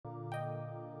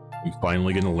I'm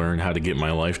finally gonna learn how to get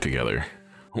my life together.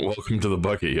 Welcome to the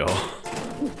bucket, y'all.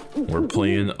 We're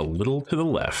playing A Little to the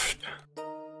Left.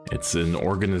 It's an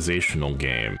organizational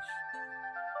game,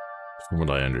 from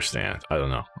what I understand. I don't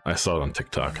know. I saw it on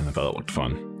TikTok and I thought it looked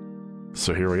fun.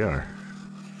 So here we are.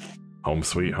 Home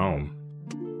sweet home.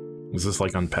 Is this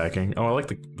like unpacking? Oh, I like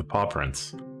the paw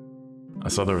prints. I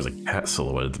saw there was a cat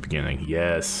silhouette at the beginning.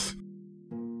 Yes.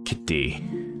 Kitty.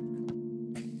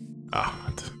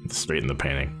 Ah, it's straight in the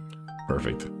painting.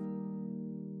 Perfect.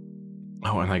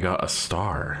 Oh, and I got a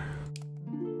star.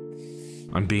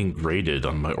 I'm being graded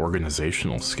on my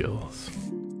organizational skills.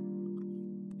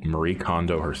 Marie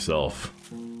Kondo herself.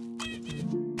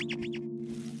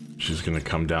 She's gonna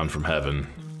come down from heaven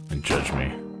and judge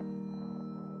me.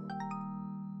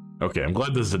 Okay, I'm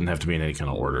glad this didn't have to be in any kind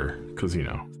of order, because, you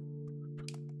know,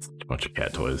 it's a bunch of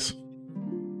cat toys.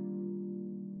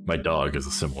 My dog is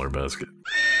a similar basket.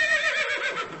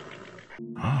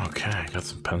 Oh, okay, got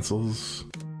some pencils.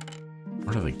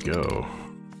 Where do they go?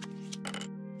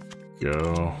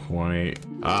 Go, white.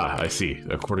 Ah, I see.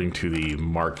 According to the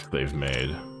mark they've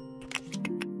made.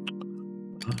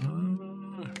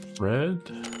 Red.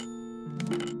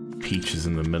 Peach is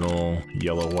in the middle.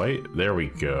 Yellow, white. There we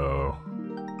go.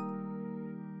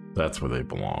 That's where they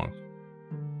belong.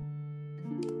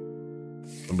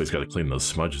 Somebody's got to clean those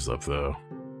smudges up, though.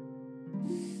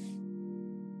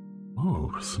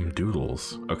 Oh, some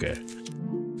doodles. Okay.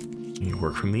 You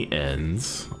work from the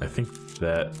ends. I think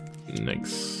that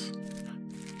makes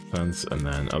sense. And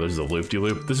then, oh, there's a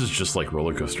loop-de-loop. This is just like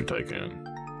Roller Coaster Tycoon.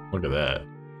 Look at that.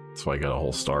 That's why I got a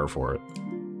whole star for it.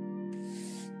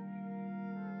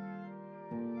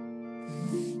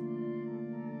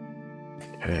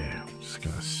 Okay, I'm just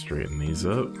gonna straighten these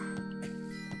up.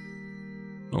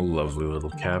 A lovely little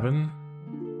cabin.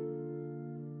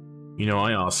 You know,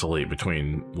 I oscillate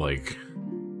between, like,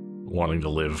 wanting to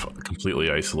live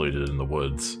completely isolated in the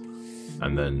woods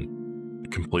and then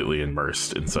completely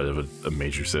immersed inside of a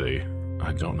major city.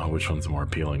 I don't know which one's more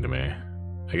appealing to me.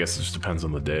 I guess it just depends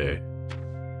on the day.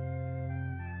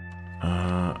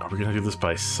 Are we gonna do this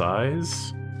by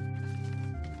size?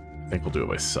 I think we'll do it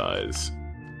by size.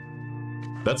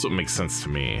 That's what makes sense to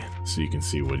me, so you can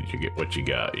see what you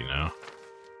got, you know?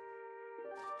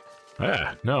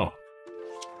 Ah, no.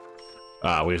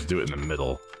 Ah, we have to do it in the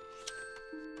middle.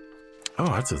 Oh,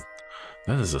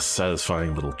 that is a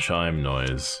satisfying little chime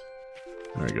noise.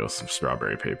 There we go, some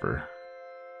strawberry paper.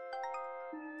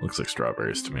 Looks like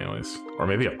strawberries to me, at least. Or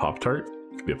maybe a Pop-Tart?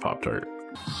 Could be a Pop-Tart.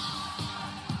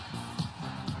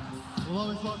 We'll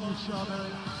always love you,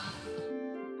 strawberry.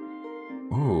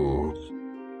 Ooh.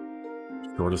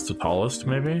 Shortest to tallest,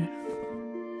 maybe?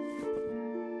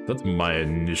 That's my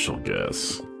initial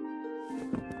guess.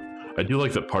 I do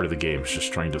like that part of the game is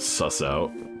just trying to suss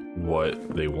out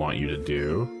what they want you to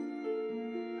do.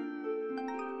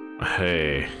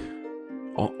 Hey.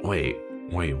 Oh, wait,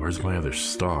 where's my other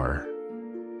star?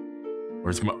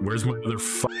 Where's my other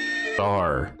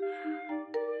star?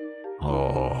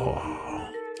 Oh.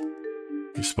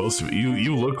 You're supposed to be,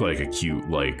 you look like a cute,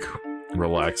 like,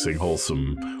 relaxing,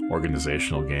 wholesome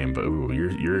organizational game, but ooh,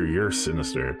 you're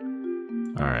sinister.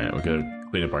 Alright, we gotta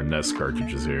clean up our NES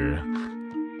cartridges here.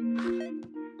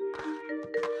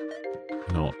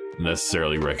 I don't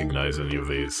necessarily recognize any of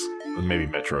these. Maybe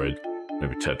Metroid,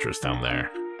 maybe Tetris down there.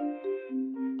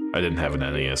 I didn't have an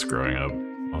NES growing up.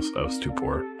 I was too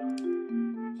poor.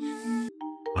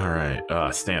 Alright,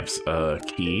 stamps.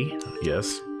 Key,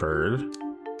 yes, bird.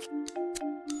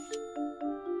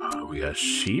 We got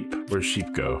sheep? Where'd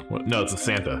sheep go? What? No, it's a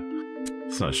Santa.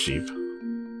 It's not a sheep.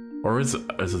 Or is it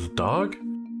a dog?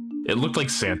 It looked like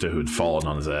Santa who'd fallen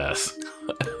on his ass.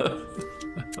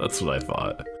 That's what I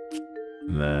thought.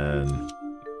 And then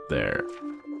there.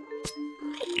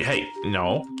 Hey,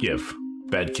 no, give.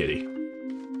 Bad kitty.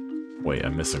 Wait,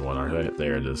 I'm missing one, aren't I?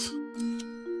 There it is.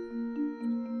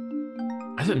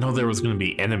 I didn't know there was going to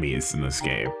be enemies in this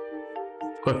game.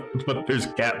 But there's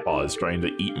cat paws trying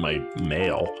to eat my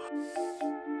mail.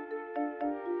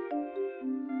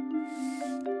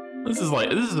 This is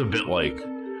a bit like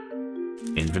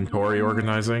inventory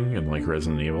organizing in like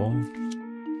Resident Evil.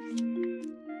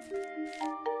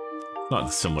 Not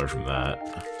dissimilar from that.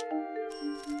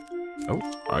 Oh,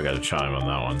 I got a chime on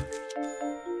that one.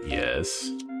 Yes.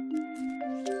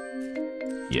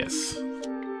 Yes.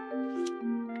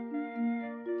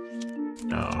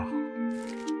 No.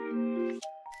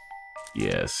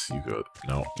 Yes, you go.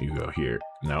 No, you go here.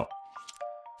 No.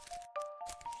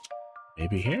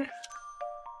 Maybe here?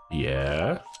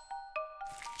 Yeah.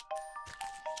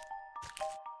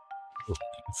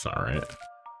 It's alright.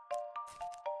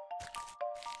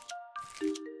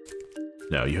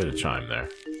 No, you hit a chime there.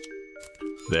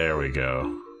 There we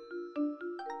go.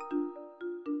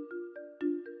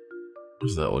 What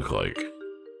does that look like?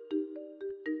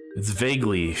 It's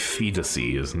vaguely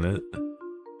fetusy, isn't it?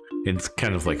 It's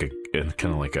kind of like a,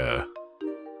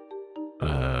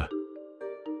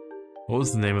 what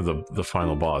was the name of the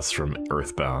final boss from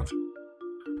Earthbound?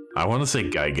 I want to say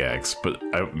Gygax, but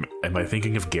am I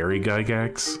thinking of Gary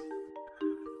Gygax?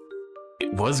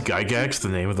 Was Gygax the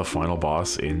name of the final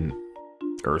boss in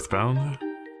Earthbound?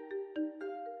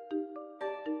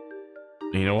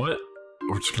 You know what?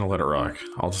 We're just gonna let it rock.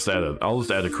 I'll just add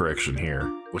a correction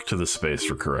here. Look to the space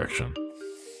for correction.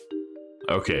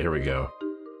 Okay, here we go.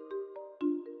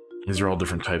 These are all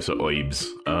different types of oibs.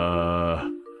 I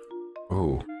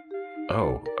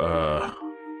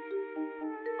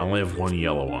only have one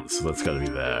yellow one, so that's gotta be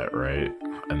that, right?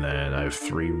 And then I have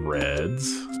 3 reds.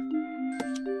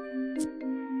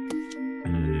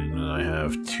 And then I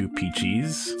have 2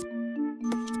 peaches.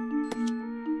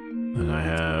 And I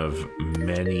have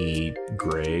many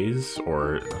grays,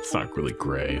 or it's not really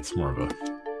gray, it's more of a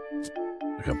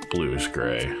like a bluish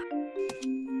gray.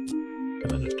 And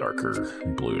then a darker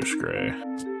bluish gray.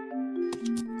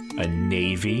 A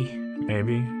navy,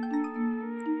 maybe?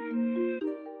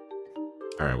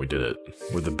 Alright, we did it.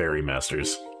 We're the Berry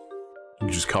Masters. You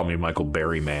just call me Michael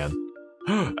Berry Man.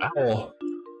 Owl!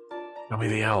 Show me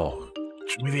the owl.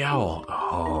 Show me the owl.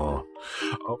 Oh.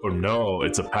 Oh no,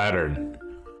 it's a pattern.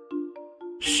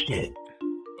 Shit.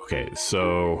 Okay,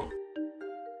 so...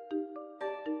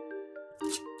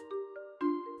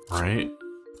 Right?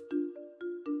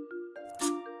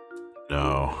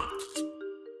 No.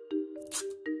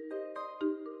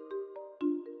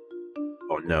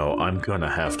 Oh no, I'm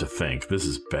gonna have to think. This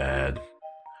is bad.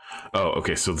 Oh,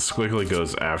 okay, so the squiggly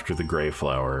goes after the gray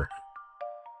flower.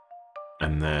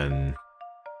 And then...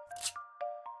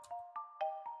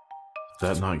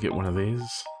 Does that not get one of these?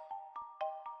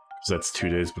 Because that's 2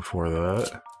 days before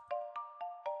that.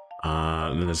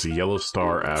 And then there's a yellow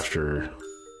star after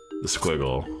the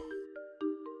squiggle.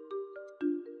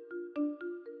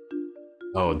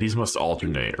 Oh, these must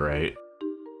alternate, right?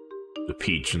 The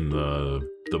peach and the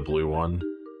blue one.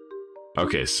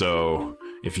 Okay, so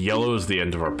if yellow is the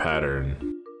end of our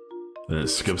pattern, then it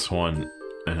skips one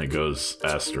and it goes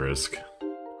asterisk.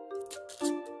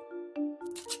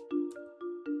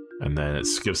 And then it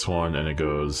skips one and it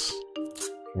goes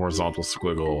horizontal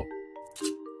squiggle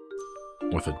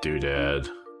with a doodad.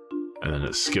 And then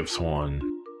it skips one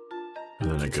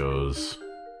and then it goes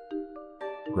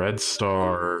red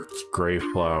star, gray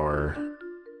flower,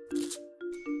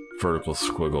 vertical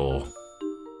squiggle,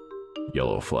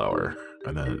 yellow flower,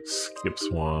 and then it skips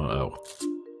one. Oh,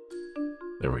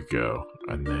 there we go.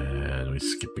 And then we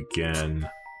skip again.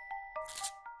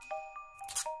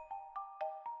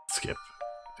 Skip.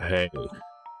 Hey,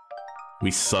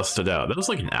 we sussed it out. That was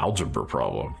like an algebra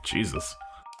problem. Jesus.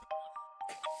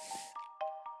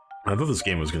 I thought this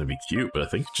game was going to be cute, but I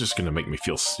think it's just going to make me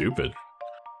feel stupid.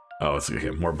 Oh, it's okay.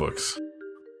 More books.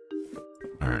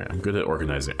 Alright, I'm good at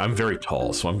organizing. I'm very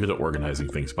tall, so I'm good at organizing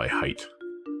things by height.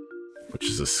 Which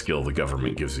is a skill the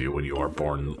government gives you when you are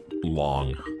born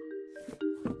long.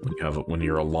 When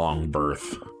you're a long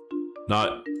birth.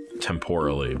 Not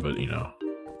temporally, but, you know,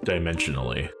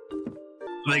 dimensionally.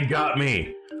 They got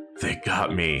me! They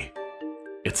got me!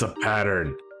 It's a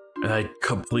pattern! And I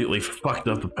completely fucked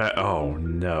up the oh,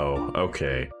 no.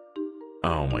 Okay.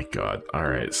 Oh my god.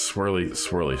 Alright,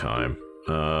 swirly time.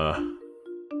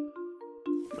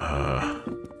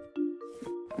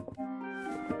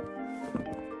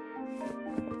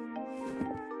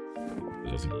 It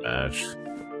doesn't match.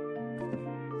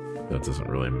 That doesn't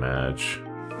really match.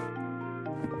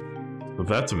 Well,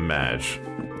 that's a match,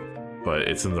 but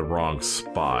it's in the wrong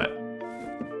spot.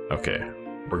 Okay,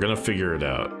 we're gonna figure it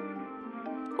out.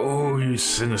 Oh, you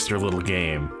sinister little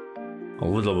game. A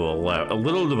little to the left. A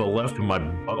little to the left of my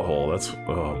butthole. That's...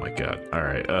 Oh my god.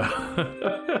 Alright,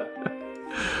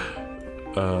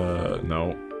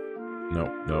 no.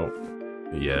 No.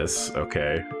 Yes,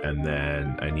 okay. And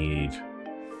then I need...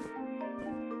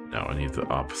 No, I need the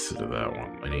opposite of that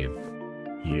one. I need...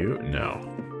 You? No.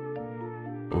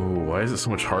 Oh, why is it so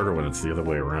much harder when it's the other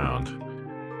way around?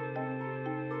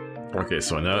 Okay,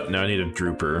 so now I need a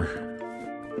drooper.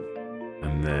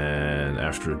 And then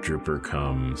after a drooper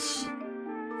comes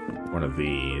one of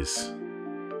these.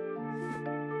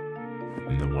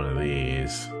 And then one of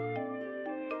these.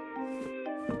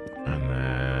 And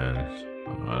then...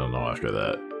 I don't know after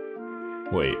that.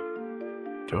 Wait.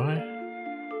 Do I?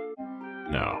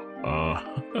 No.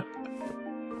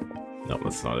 No,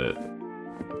 that's not it.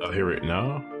 Oh, here we...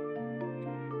 No?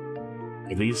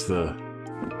 Are these the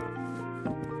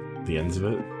ends of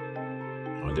it?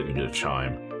 I didn't get a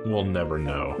chime. We'll never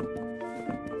know.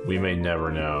 We may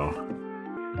never know.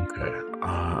 Okay,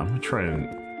 I'm gonna try and...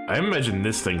 I imagine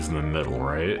this thing's in the middle,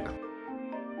 right?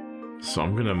 So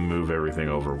I'm gonna move everything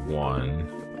over one.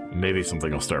 Maybe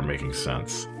something will start making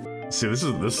sense. See, this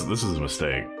is a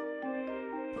mistake.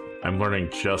 I'm learning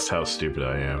just how stupid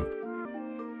I am.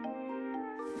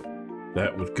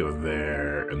 That would go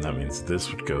there, and that means this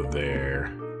would go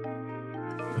there.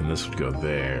 And this would go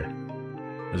there.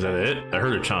 Is that it? I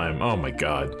heard a chime. Oh my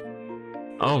god.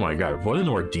 Oh my god, what an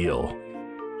ordeal.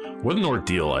 What an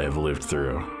ordeal I have lived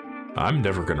through. I'm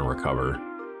never gonna recover.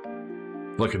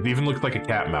 Look, it even looks like a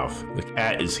cat mouth. The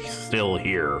cat is still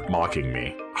here, mocking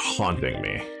me, haunting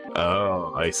me.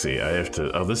 Oh, I see. I have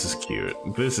to... Oh, this is cute.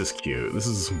 This is cute. This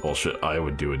is some bullshit I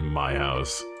would do in my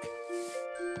house.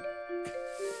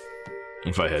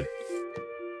 If I had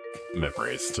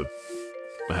memories to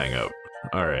hang up.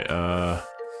 Alright,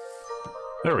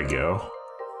 there we go.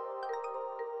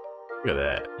 Look at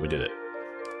that. We did it.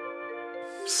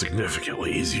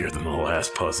 Significantly easier than the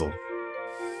last puzzle.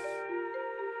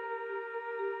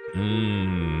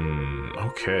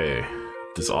 Okay.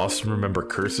 Does Austin remember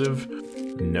cursive?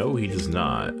 No, he does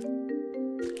not.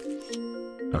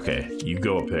 Okay, you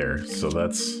go up there. So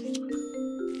that's...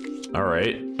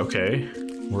 Alright, okay.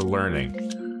 We're learning.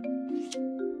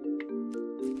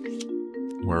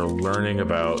 We're learning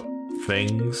about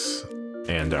things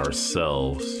and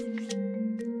ourselves.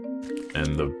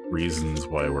 And the reasons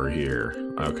why we're here.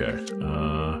 Okay,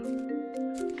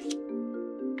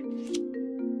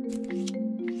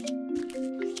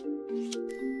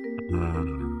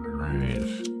 Alright.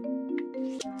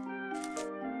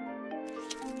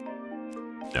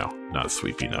 No, not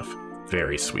sweepy enough.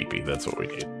 Very sweepy, that's what we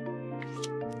need.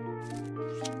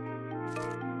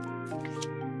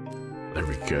 There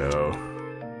we go.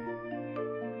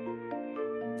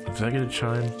 Did I get a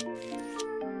chime?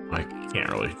 I can't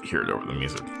really hear it over the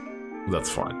music. That's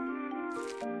fine.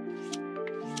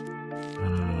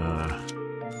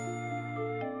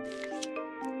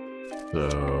 So...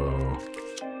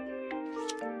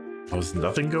 Oh, does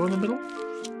nothing go in the middle?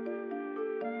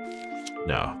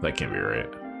 No, that can't be right.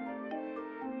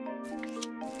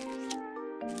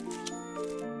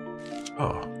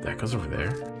 Oh, that goes over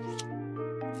there.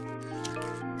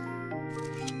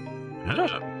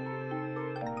 Ah.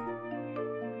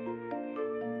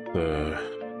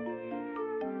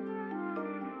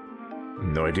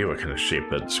 No idea what kind of shape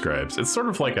that describes. It's sort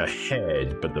of like a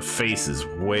head, but the face is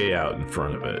way out in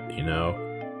front of it, you know?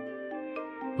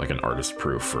 Like an artist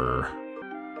proof, or...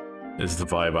 is the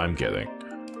vibe I'm getting.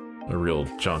 A real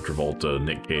John Travolta,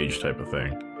 Nick Cage type of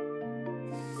thing.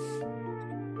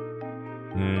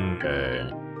 Okay.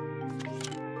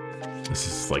 This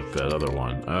is like that other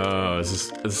one. Oh,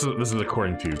 this is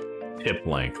according to tip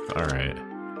length. Alright.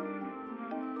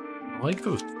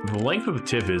 The length of the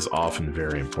tip is often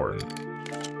very important.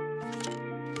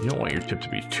 You don't want your tip to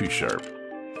be too sharp.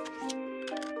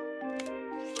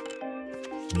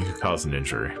 You could cause an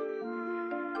injury.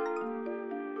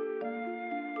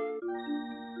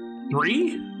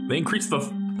 3? They increased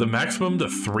the maximum to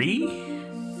 3?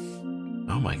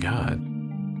 Oh my god.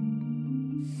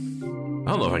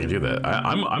 I don't know if I can do that.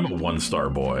 I'm a 1-star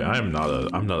boy. I'm not a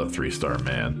 3-star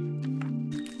man.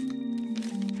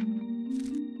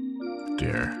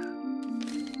 Dear.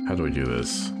 How do we do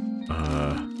this?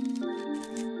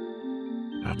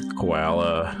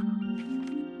 Koala.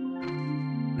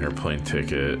 Airplane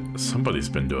ticket. Somebody's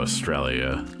been to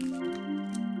Australia.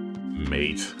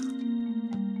 Mate.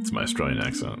 It's my Australian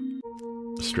accent.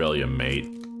 Australia, mate.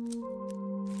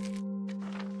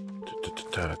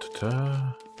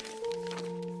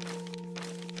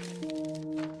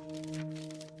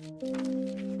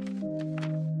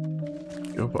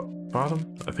 Go bottom?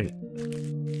 I think.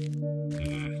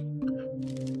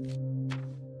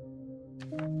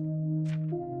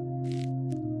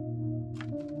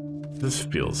 This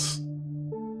feels...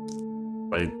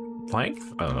 by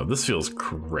length? I don't know. This feels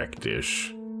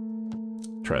correct-ish.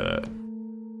 Try that.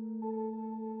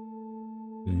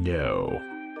 No.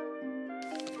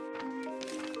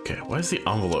 Okay, why is the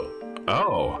envelope...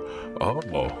 Oh!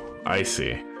 Oh, I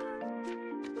see.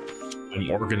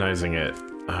 I'm organizing it.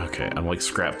 Okay, I'm like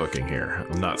scrapbooking here.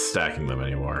 I'm not stacking them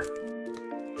anymore.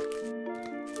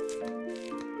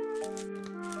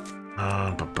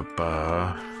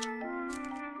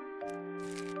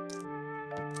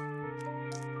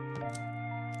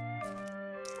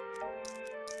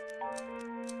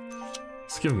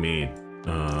 It's giving me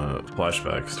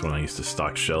flashbacks to when I used to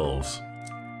stock shelves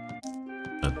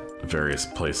at various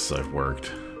places I've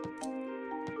worked.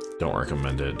 Don't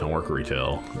recommend it. Don't work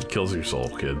retail. It kills your soul,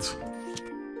 kids.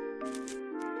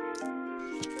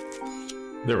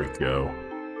 There we go.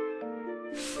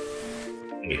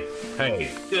 Hey,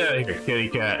 hey, get out of here, kitty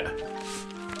cat.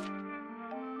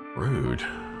 Rude.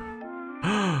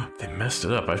 They messed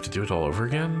it up. I have to do it all over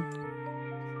again?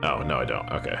 Oh, no, I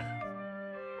don't. Okay.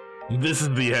 This is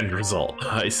the end result.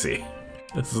 I see.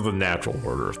 This is the natural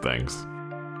order of things.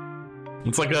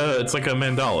 It's like a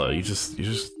mandala. You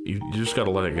just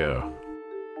gotta let it go.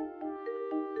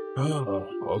 Oh,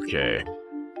 okay.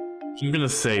 I'm gonna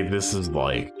say this is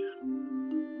like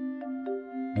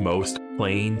most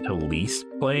plain to least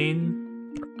plain,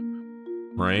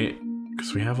 right?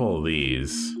 Because we have all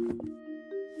these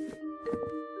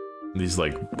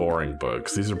like boring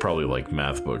books. These are probably like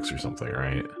math books or something,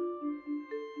 right?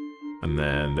 And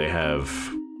then they have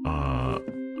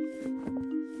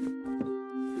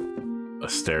a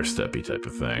stair-steppy type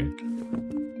of thing,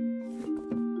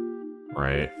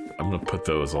 right? I'm gonna put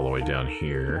those all the way down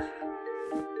here.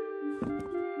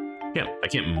 I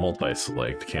can't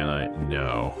multi-select, can I?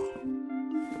 No.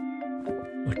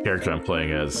 The character I'm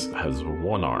playing as has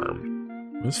one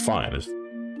arm. It's fine. There's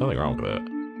nothing wrong with that.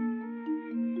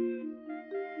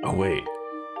 Oh wait,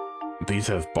 these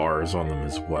have bars on them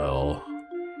as well.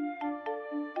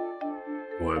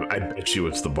 Well, I bet you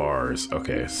it's the bars.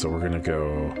 Okay, so we're gonna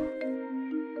go.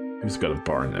 Who's got a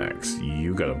bar next?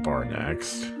 You got a bar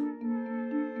next.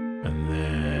 And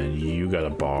then you got a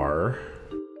bar.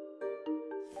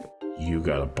 You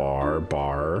got a bar.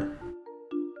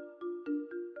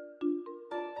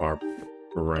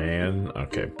 Ran.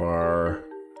 Okay, bar.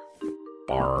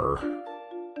 Or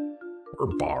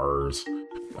bars.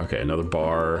 Okay, another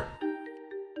bar.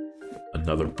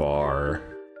 Another bar.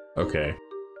 Okay.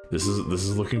 This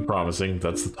is looking promising.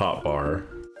 That's the top bar.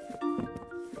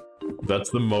 That's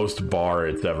the most bar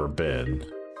it's ever been.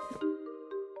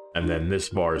 And then this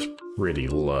bar is pretty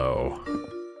low.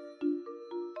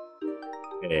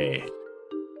 Hey.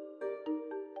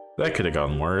 That could have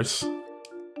gone worse.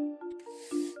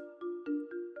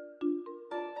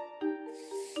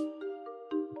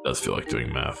 Does feel like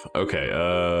doing math. Okay,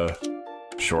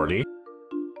 shorty.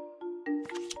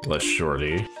 Less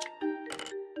shorty.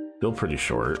 Still pretty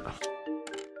short.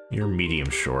 You're medium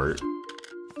short.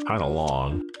 Kinda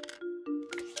long.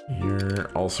 You're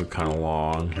also kinda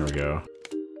long. Here we go.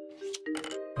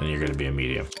 And you're gonna be a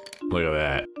medium. Look at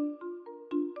that.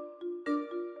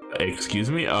 Excuse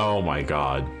me? Oh my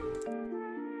god.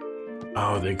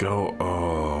 Oh, they go.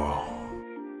 Oh.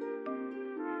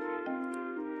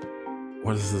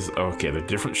 What is this? Okay, they're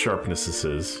different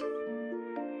sharpnesses.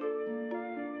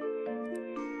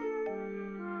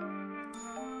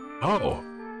 Oh,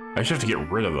 I just have to get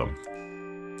rid of them.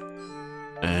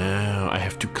 Oh, I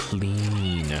have to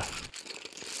clean.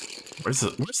 Where's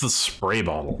the spray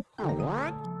bottle?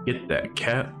 Get that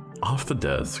cat off the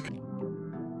desk.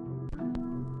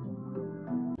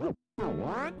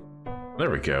 There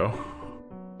we go.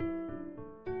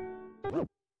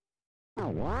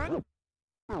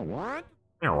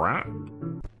 Alright.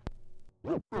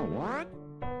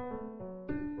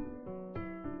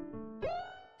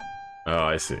 Oh,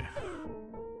 I see.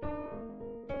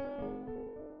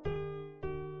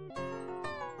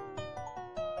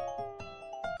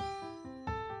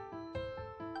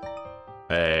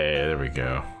 Hey, there we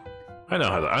go. I know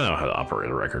how to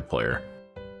operate a record player.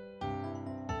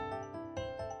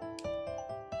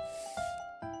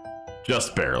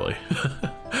 Just barely.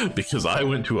 Because I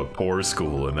went to a poor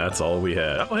school and that's all we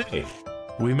had. Oh hey,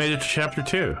 we made it to chapter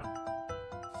 2.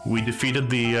 We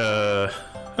defeated the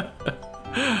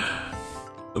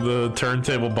the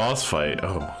turntable boss fight.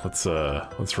 Oh,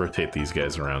 let's rotate these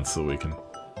guys around so we can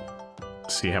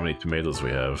see how many tomatoes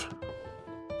we have.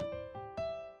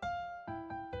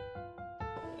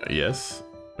 Yes,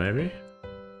 maybe?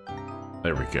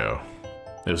 There we go.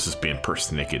 It was just being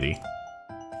persnickety.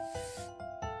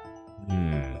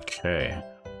 Okay.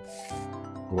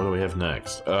 What do we have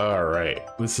next? Alright.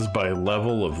 This is by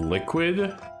level of liquid,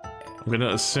 I'm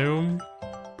gonna assume.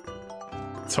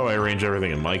 That's how I arrange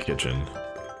everything in my kitchen.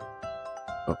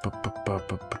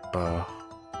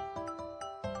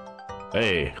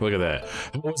 Hey, look at that.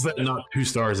 How was that not 2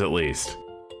 stars at least?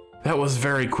 That was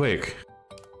very quick.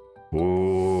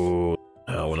 Ooh.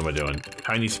 Oh, what am I doing?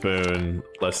 Tiny spoon,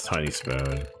 less tiny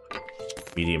spoon,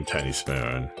 medium tiny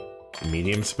spoon,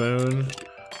 medium spoon,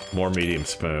 more medium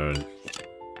spoon,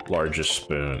 largest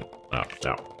spoon. Oh,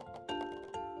 no.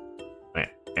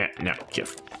 No,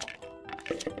 gift.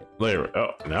 There.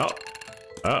 Oh, no.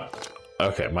 Oh,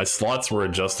 okay. My slots were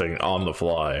adjusting on the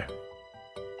fly.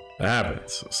 That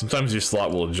happens. Sometimes your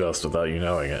slot will adjust without you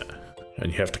knowing it,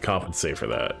 and you have to compensate for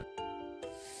that.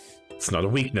 It's not a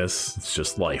weakness, it's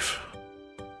just life.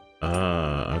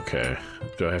 Okay.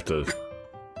 Do I have to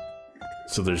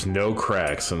So there's no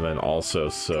cracks, and then also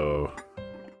so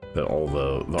that all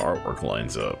the artwork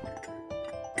lines up.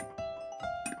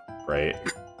 Right?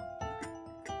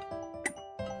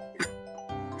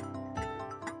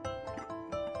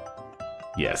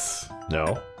 Yes.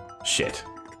 No. Shit.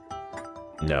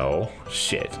 No.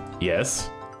 Shit. Yes.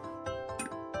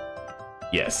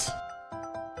 Yes.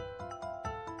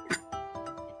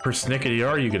 Persnickety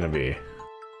are you gonna be?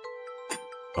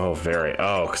 Oh, very.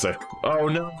 Oh, because I... Oh,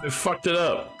 no, I fucked it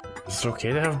up. Is it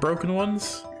okay to have broken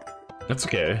ones? That's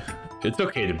okay. It's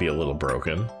okay to be a little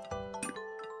broken.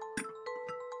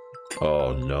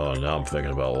 Oh, no, now I'm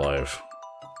thinking about life.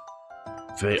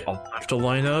 Do they all have to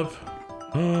line up?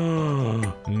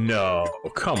 No,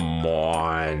 come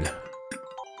on.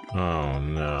 Oh,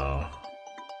 no.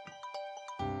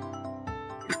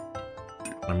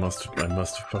 I must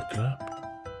have fucked it up.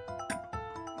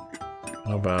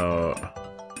 How about...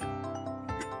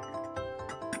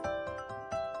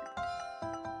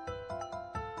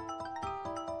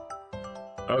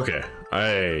 Okay,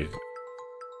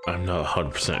 I'm not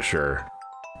 100% sure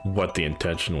what the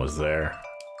intention was there,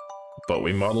 but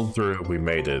we muddled through, we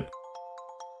made it.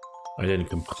 I didn't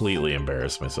completely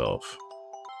embarrass myself.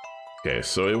 Okay,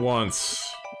 so it wants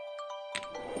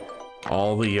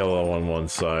all the yellow on one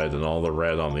side and all the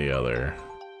red on the other.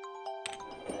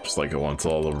 Just like it wants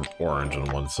all the orange on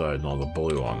one side and all the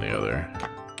blue on the other.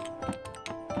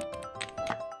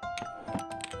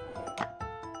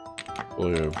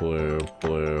 Blue, blue,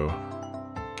 blue.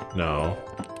 No.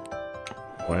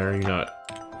 Why are you not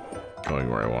going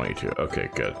where I want you to? Okay,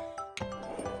 good.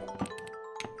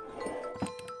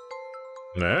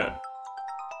 Nah.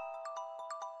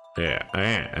 Yeah,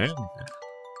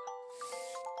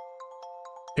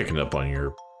 picking up on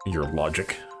your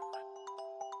logic.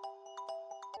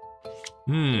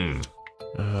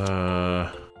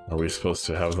 Are we supposed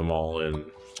to have them all in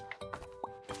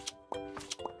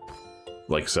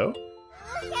like so?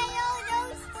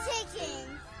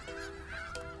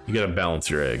 You gotta balance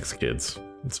your eggs, kids.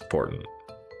 It's important.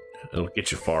 It'll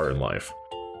get you far in life.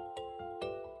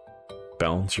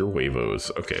 Balance your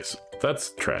huevos. Okay, so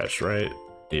that's trash, right?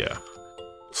 Yeah.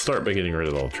 Start by getting rid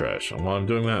of all trash. And while I'm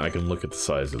doing that, I can look at the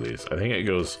size of these. I think it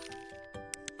goes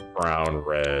brown,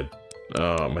 red.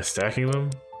 Am I stacking them?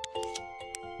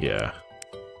 Yeah.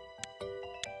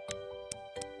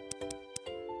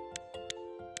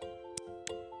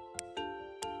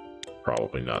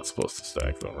 Probably not supposed to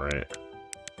stack them, right?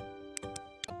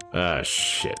 Ah,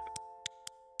 shit.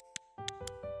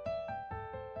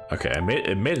 Okay, it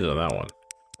made it on that one.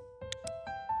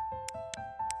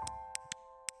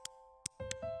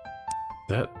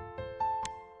 That...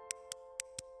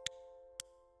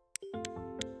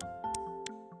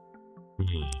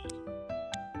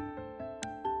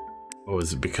 Oh,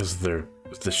 is it because they're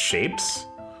the shapes?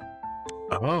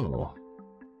 Oh.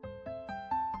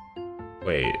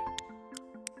 Wait.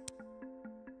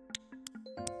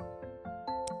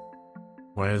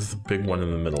 Why is the big one in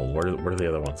the middle? Where do the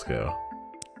other ones go?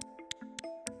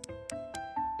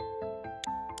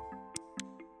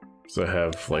 So I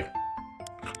have like,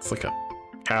 it's like a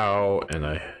cow and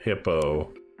a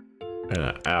hippo and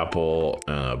an apple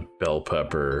and a bell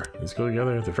pepper. These go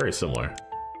together? They're very similar.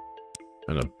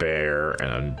 And a bear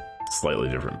and a slightly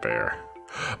different bear.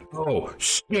 Oh,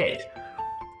 shit!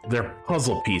 They're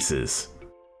puzzle pieces.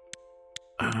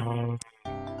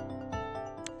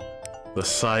 The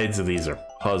sides of these are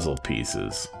puzzle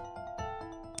pieces.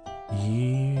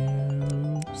 You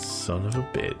son of a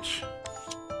bitch.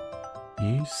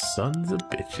 You sons of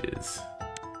bitches.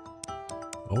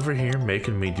 Over here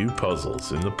making me do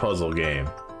puzzles in the puzzle game.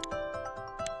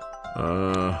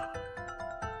 No,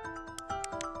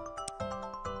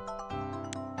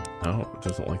 it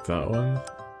doesn't like that one.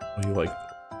 What do you like?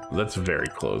 That's very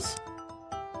close.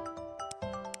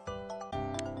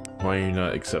 Why are you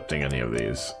not accepting any of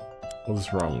these? What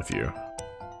is wrong with you?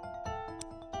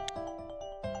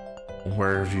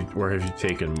 Where have you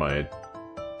taken my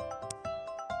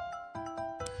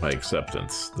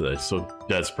acceptance that I so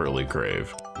desperately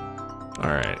crave?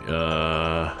 Alright,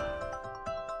 no,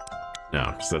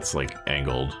 because that's like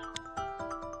angled.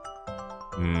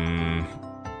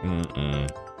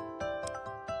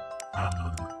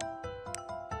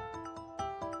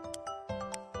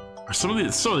 Some of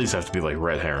these have to be like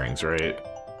red herrings, right?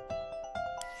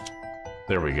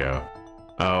 There we go.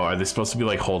 Oh, are they supposed to be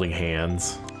like holding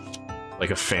hands?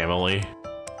 Like a family?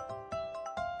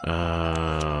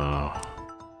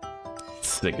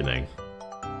 Sickening.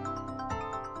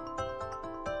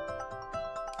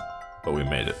 But we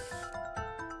made it.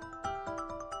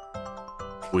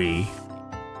 We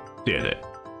did it.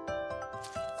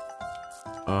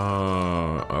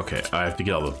 okay. I have to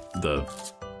get all the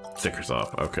stickers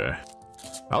off. Okay.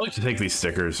 I like to take these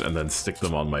stickers and then stick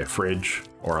them on my fridge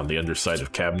or on the underside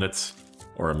of cabinets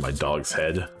or on my dog's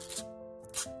head.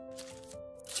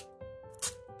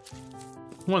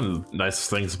 One of the nicest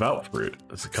things about fruit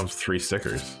is it comes with 3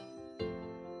 stickers.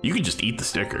 You can just eat the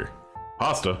sticker.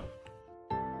 Pasta.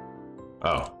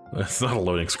 Oh, it's not a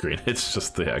loading screen. It's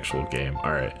just the actual game.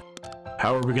 All right.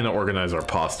 How are we going to organize our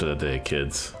pasta today,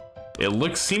 kids?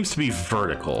 It seems to be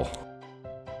vertical.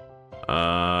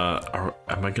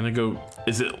 Am I gonna go?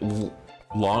 Is it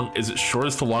long? Is it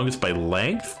shortest to longest by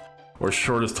length, or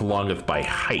shortest to longest by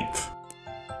height?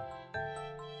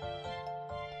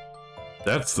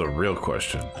 That's the real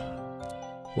question.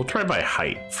 We'll try by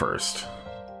height first.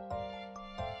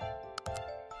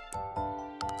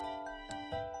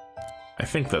 I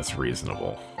think that's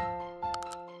reasonable.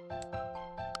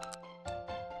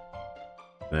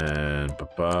 Then,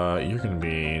 you're gonna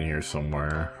be in here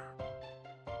somewhere.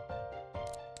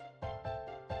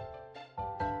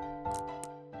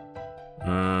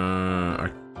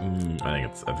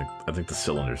 I think the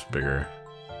cylinder's bigger.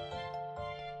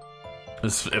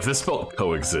 If this spelled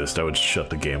coexist, I would shut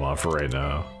the game off right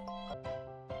now.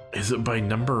 Is it by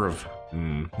number of?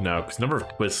 No, because number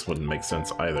of twists wouldn't make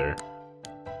sense either.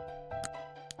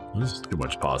 This is too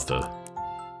much pasta.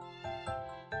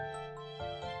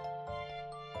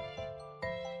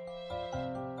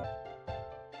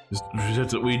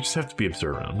 We just have to be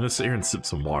observant. I'm gonna sit here and sip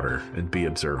some water and be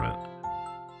observant.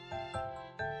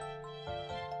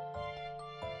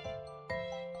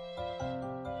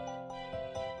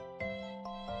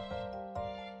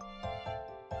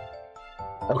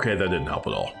 Okay, that didn't help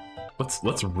at all.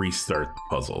 Let's restart the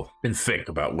puzzle and think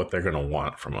about what they're gonna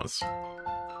want from us.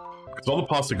 Because all the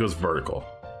pasta goes vertical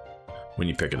when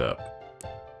you pick it up.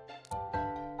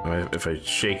 If I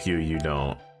shake you, you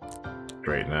don't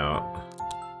straighten out.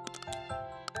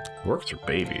 It works for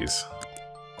babies.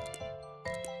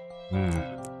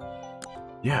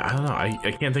 Yeah, I don't know.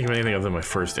 I can't think of anything other than my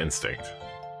first instinct.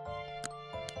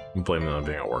 I'm blaming it on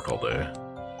being at work all day.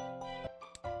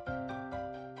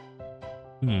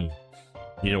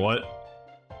 You know what?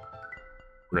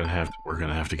 We're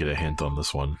gonna have to get a hint on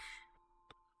this one.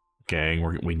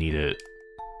 Gang, we need it.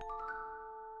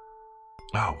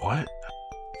 Oh, what?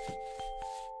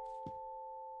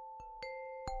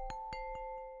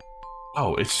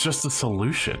 Oh, it's just a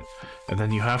solution, and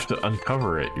then you have to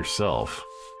uncover it yourself.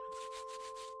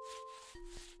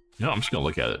 You know, I'm just gonna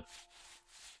look at it.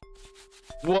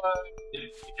 What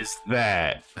is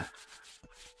that?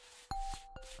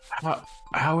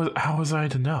 How was I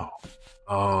to know?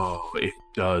 Oh, it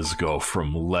does go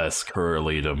from less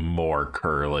curly to more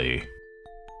curly.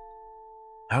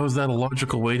 How is that a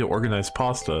logical way to organize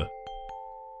pasta?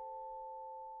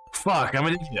 Fuck, I'm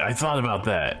an idiot. I thought about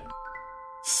that.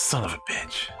 Son of a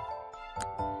bitch.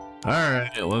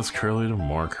 Alright, less curly to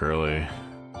more curly.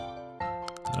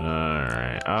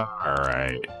 Alright.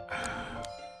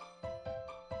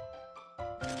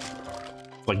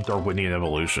 Like Darwinian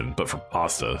evolution, but for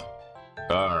pasta.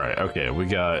 Alright, okay, we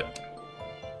got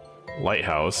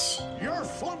lighthouse. You're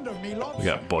fond of me, love. We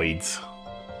got bites.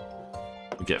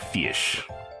 We got fish.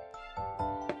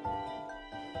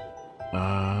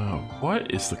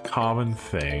 What is the common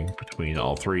thing between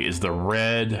all three? Is it the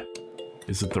red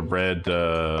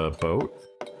boat?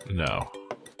 No.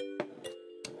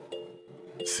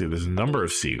 Let's see, there's a number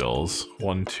of seagulls.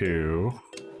 1, 2,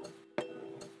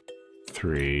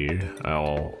 3.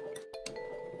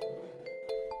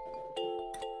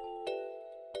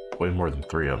 Way more than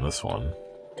 3 on this one.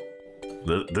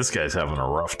 This guy's having a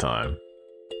rough time.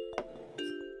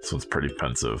 This one's pretty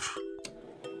pensive.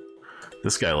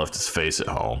 This guy left his face at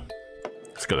home.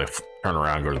 He's gotta turn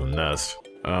around and go to the nest.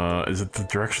 Is it the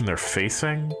direction they're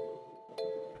facing?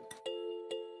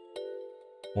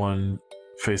 1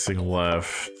 facing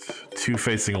left, 2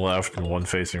 facing left, and 1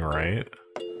 facing right.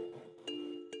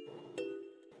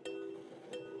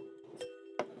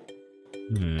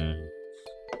 Can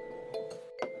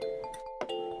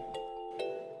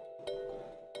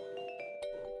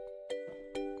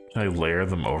I layer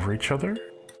them over each other?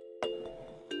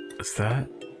 Is that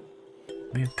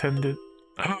the intended?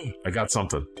 Oh, I got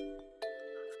something.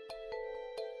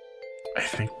 I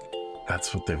think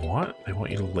that's what they want. They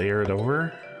want you to layer it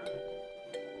over.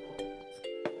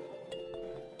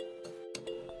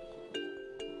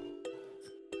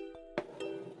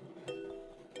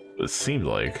 It seemed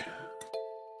like.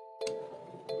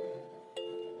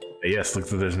 Yes, look,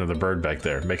 there's another bird back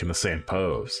there making the same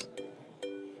pose.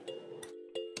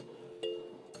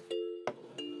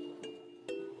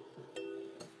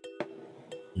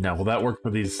 Now, will that work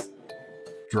for these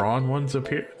drawn ones up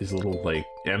here? These little, like,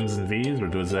 M's and V's? Or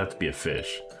does it have to be a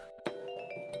fish?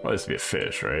 Probably has to be a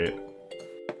fish, right?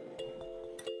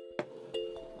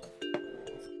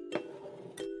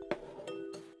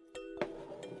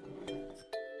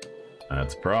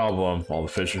 That's a problem. All the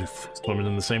fish are swimming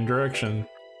in the same direction.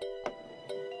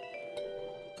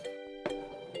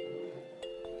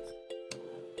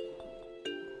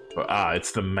 Ah,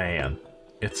 it's the man.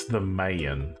 It's the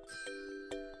man.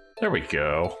 There we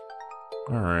go.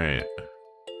 Alright.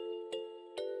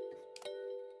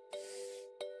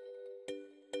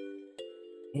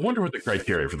 I wonder what the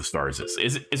criteria for the stars is.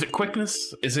 Is it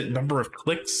quickness? Is it number of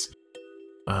clicks?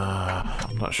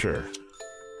 I'm not sure.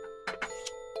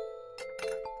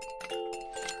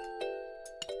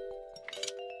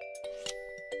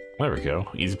 There we go.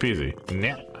 Easy peasy.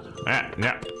 No,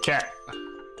 cat.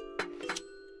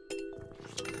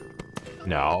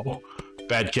 No.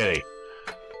 Bad kitty.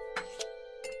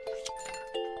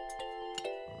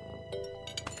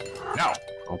 No.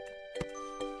 Oh.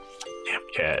 Damn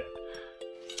cat.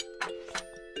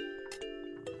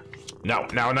 No.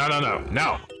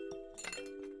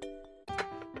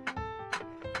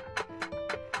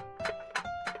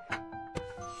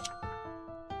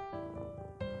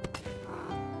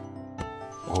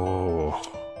 Oh.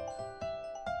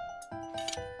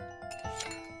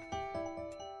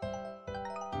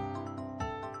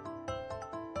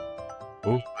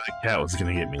 Oh, the cat was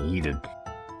gonna get me heated.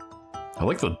 I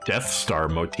like the Death Star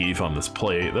motif on this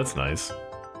plate. That's nice.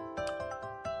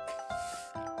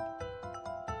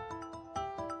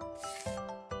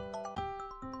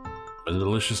 A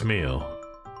delicious meal.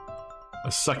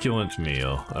 A succulent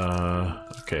meal.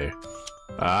 Okay.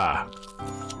 Ah.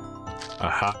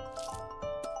 Aha.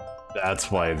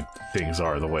 That's why things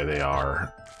are the way they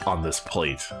are on this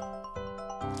plate.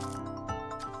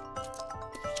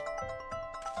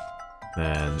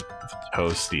 Then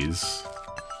toasties.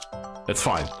 That's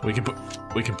fine. We can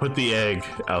put the egg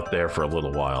out there for a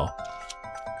little while.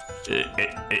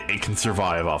 It can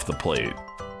survive off the plate.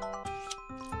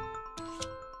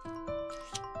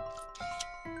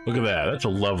 Look at that. That's a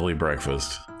lovely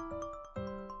breakfast.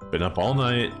 Been up all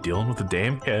night dealing with the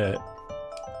damn cat.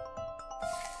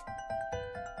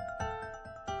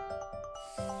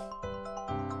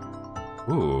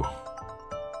 Ooh.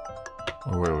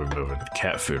 Where are we moving?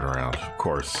 Cat food around, of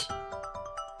course.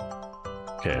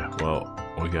 Okay, well,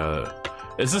 we gotta...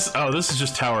 Is this... Oh, this is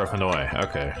just Tower of Hanoi.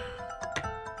 Okay.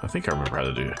 I think I remember how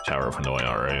to do Tower of Hanoi,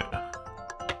 alright.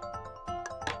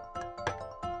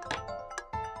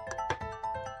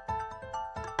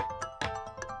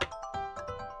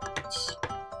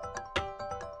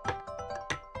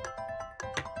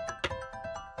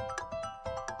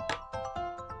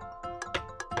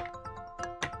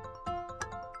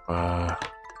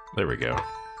 There we go.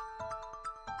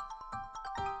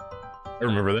 I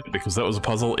remember that because that was a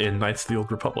puzzle in Knights of the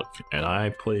Old Republic, and I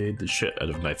played the shit out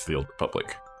of Knights of the Old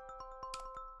Republic.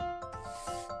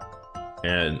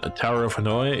 And a Tower of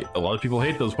Hanoi, a lot of people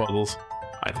hate those puzzles.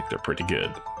 I think they're pretty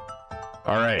good.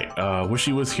 Alright,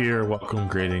 Wishy was here. Welcome,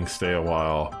 greetings, stay a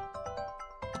while.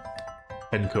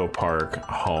 Penco Park,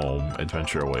 home,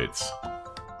 adventure awaits.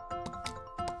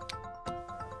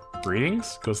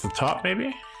 Greetings? Goes to the top,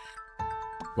 maybe?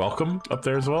 Welcome up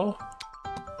there as well.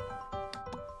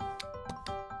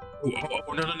 Oh,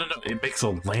 no. It makes a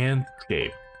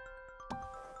landscape.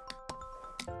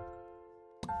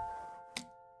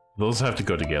 Those have to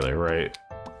go together, right?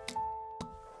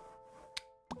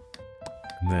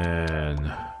 And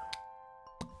then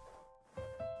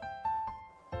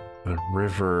the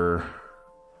river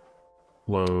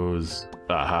flows.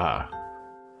 Aha.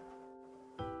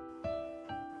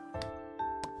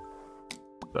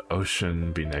 The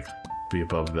ocean be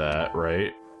above that,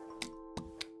 right?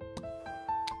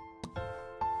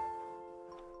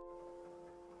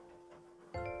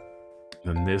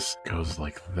 Then this goes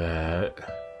like that.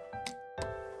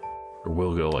 Or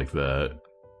will go like that.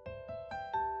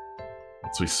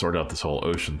 Once we sort out this whole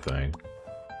ocean thing.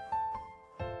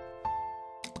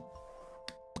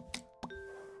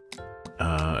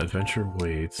 Adventure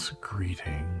waits.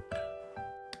 Greeting.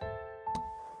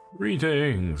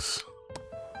 Greetings!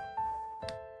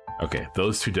 Okay,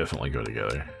 those two definitely go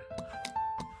together.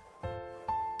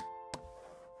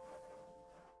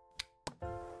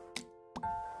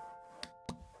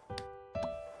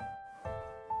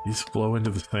 These flow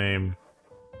into the same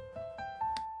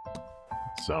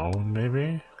zone,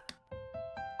 maybe?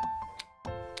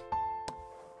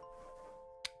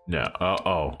 No,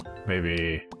 oh,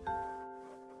 maybe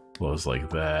flows like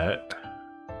that.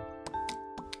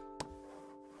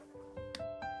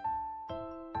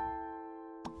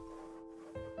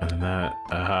 And then And that,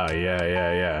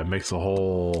 yeah. It makes the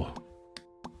whole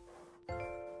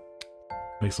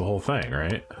thing,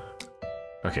 right?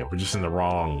 Okay, we're just in the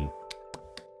wrong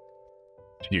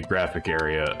geographic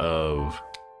area of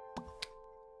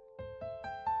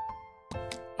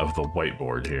the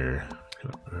whiteboard here.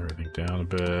 Gonna put everything down a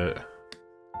bit.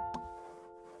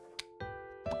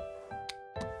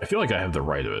 I feel like I have the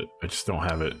right of it. I just don't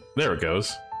have it. There it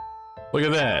goes. Look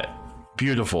at that.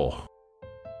 Beautiful.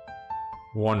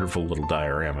 Wonderful little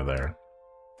diorama there.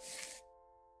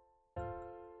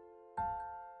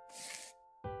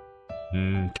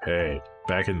 Okay,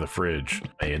 back in the fridge.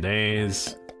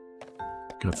 Mayonnaise.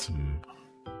 Got some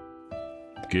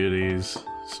goodies,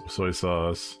 some soy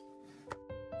sauce.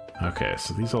 Okay,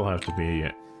 so these all have to be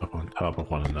up on top of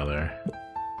one another.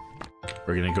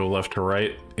 We're gonna go left to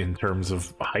right in terms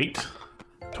of height?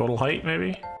 Total height,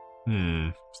 maybe?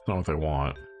 It's not what I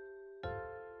want.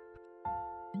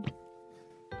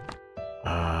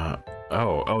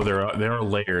 Oh, they're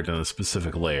layered in a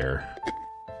specific layer.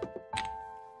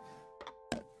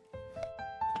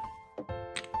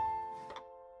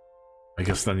 I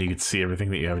guess then you could see everything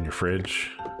that you have in your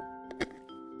fridge.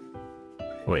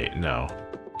 Wait, no.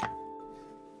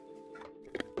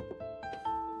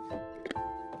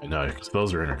 No, because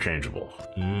those are interchangeable.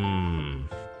 The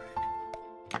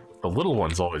little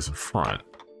one's always in front.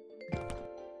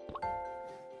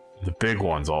 The big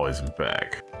one's always in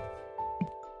back.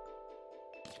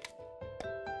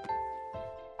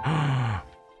 I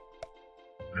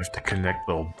have to connect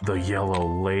the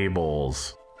yellow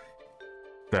labels.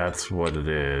 That's what it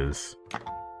is.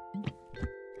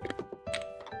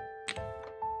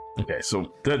 Okay,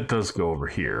 so that does go over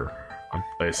here,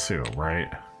 I assume,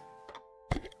 right?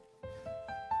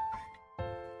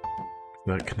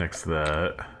 That connects to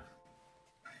that.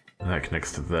 And that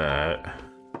connects to that.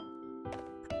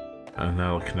 And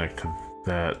that'll connect to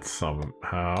that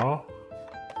somehow.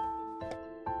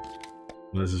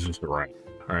 This is just a right.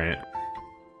 Alright.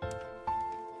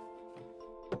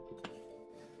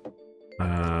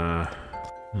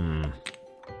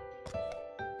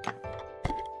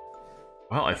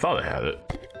 Well, I thought I had it.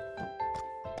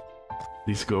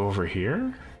 These go over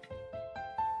here?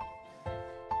 Or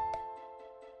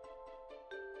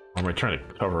am I trying to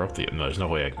cover up the... No, there's no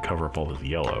way I can cover up all this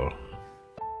yellow.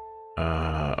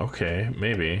 Okay,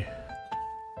 maybe.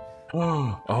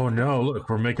 Oh no, look,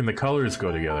 we're making the colors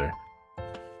go together.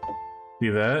 See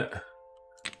that?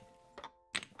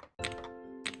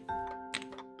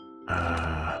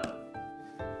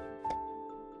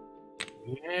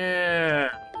 Yeah.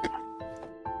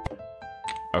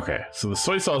 Okay, so the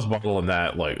soy sauce bottle and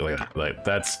that, like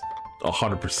that's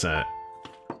 100%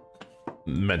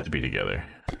 meant to be together.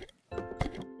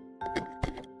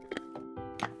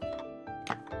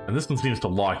 And this one seems to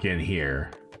lock in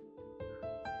here.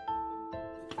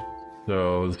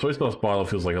 So the soy sauce bottle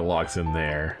feels like it locks in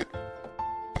there.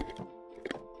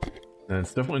 And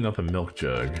it's definitely not the milk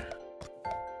jug.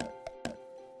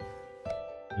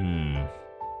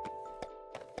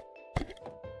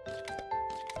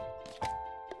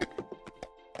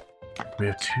 We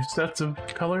have 2 sets of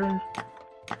color?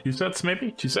 2 sets,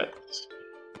 maybe? 2 sets?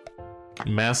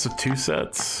 Mass of 2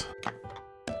 sets?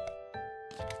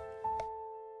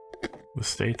 The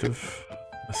state of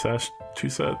assess 2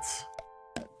 sets?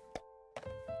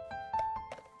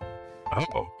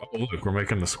 Oh, look, we're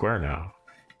making the square now.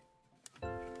 I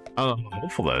don't know how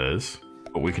helpful that is,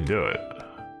 but we can do it.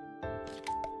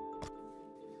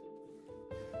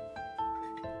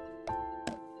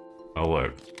 Oh,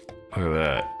 look at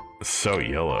that. It's so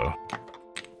yellow.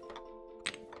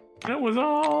 It was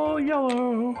all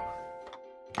yellow.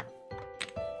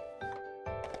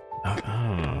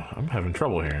 I'm having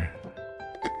trouble here.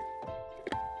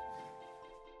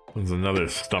 There's another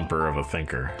stumper of a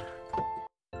thinker.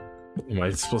 Am I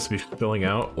supposed to be filling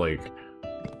out, like...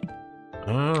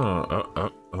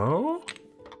 Oh?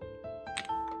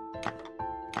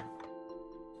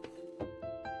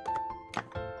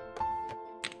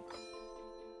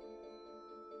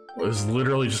 It was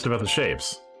literally just about the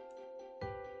shapes.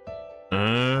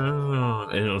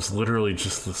 And it was literally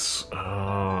just this...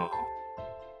 Oh.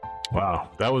 Wow,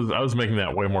 I was making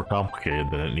that way more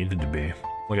complicated than it needed to be.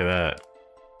 Look at that.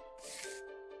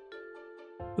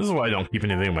 This is why I don't keep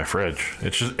anything in my fridge.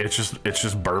 It's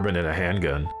just bourbon and a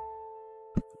handgun.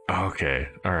 Okay,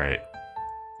 all right.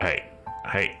 Hey,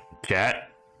 cat.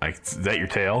 Is that your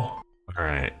tail? All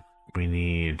right, we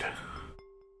need.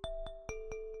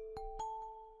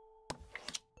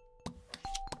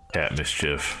 Cat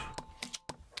mischief.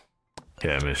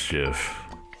 Cat mischief.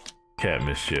 Cat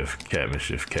mischief. Cat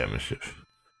mischief. Cat mischief.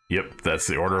 Yep, that's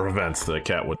the order of events that a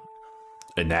cat would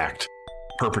enact.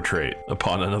 perpetrate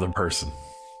upon another person.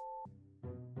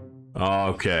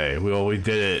 Okay, well, we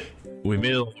did it. We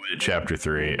made it all the way to chapter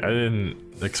 3. I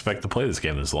didn't expect to play this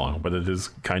game this long, but it is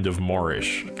kind of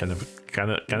Moorish, kind of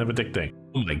addicting.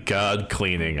 Oh my god,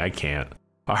 cleaning, I can't.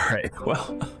 All right,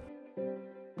 well,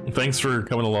 thanks for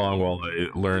coming along while I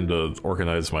learn to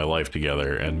organize my life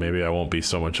together, and maybe I won't be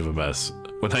so much of a mess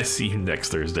when I see you next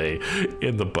Thursday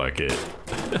in the bucket.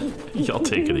 Y'all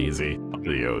take it easy.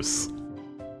 Adios.